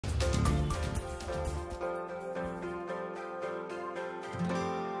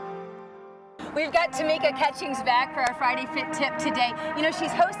We've got Tamika Catchings back for our Friday Fit Tip today. You know,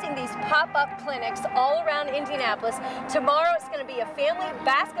 she's hosting these pop-up clinics all around Indianapolis. Tomorrow it's going to be a family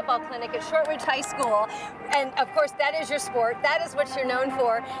basketball clinic at Shortridge High School. And of course, that is your sport. That is what you're known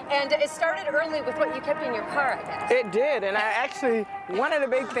for. And it started early with what you kept in your car, I guess. It did. And I actually, one of the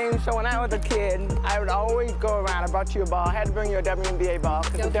big things, so when I was a kid, I would always go around. I brought you a ball. I had to bring you a WNBA ball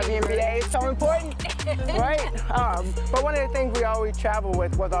because the WNBA is so important, right? But one of the things we always travel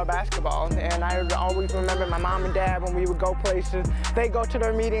with was our basketball. And I always remember my mom and dad when we would go places. They go to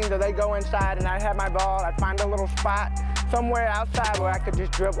their meetings or they go inside and I'd have my ball. I'd find a little spot somewhere outside where I could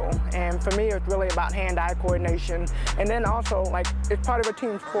just dribble. And for me, it's really about hand-eye coordination. And then also, like, it's part of a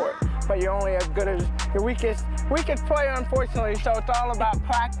team sport, but you're only as good as your weakest player, unfortunately. So it's all about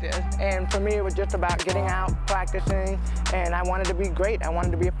practice. And for me, it was just about getting out, practicing, and I wanted to be great. I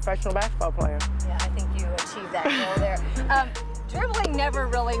wanted to be a professional basketball player. Yeah, I think you achieved that goal there. Dribbling, never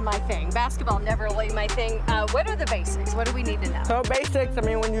really my thing. Basketball, never really my thing. What are the basics? What do we need to know? So basics, I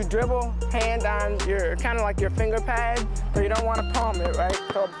mean, when you dribble, hand on your, kind of like your finger pad, so you don't want to palm it, right?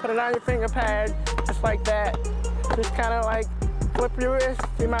 So put it on your finger pad, just like that. Just kind of like flip your wrist.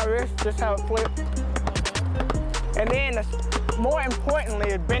 See my wrist, just how it flips. And then, more importantly,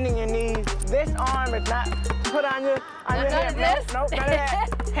 is bending your knees. This arm is not put on your hip. Nope, none of that.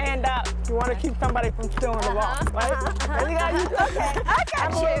 Hand out. You want to keep somebody from stealing the ball, right? And you got okay. I got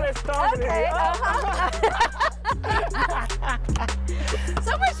I'm you. a little bit stronger than you.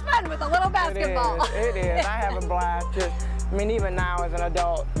 So much fun with a little basketball. It is. I have a blast. I mean, even now as an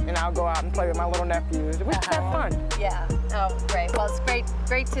adult, and I'll go out and play with my little nephews. We just have fun. Yeah. Oh, great. Well, it's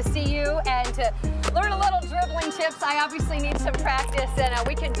great to see you and to learn a little dribbling tips. I obviously need some practice, and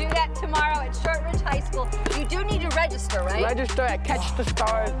we can do that tomorrow at Shortridge High School. You do need to register, right? Register at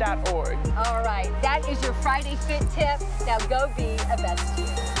catchthestars.org. All right. That is your Friday Fit Tip. Now go be a best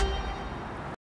student.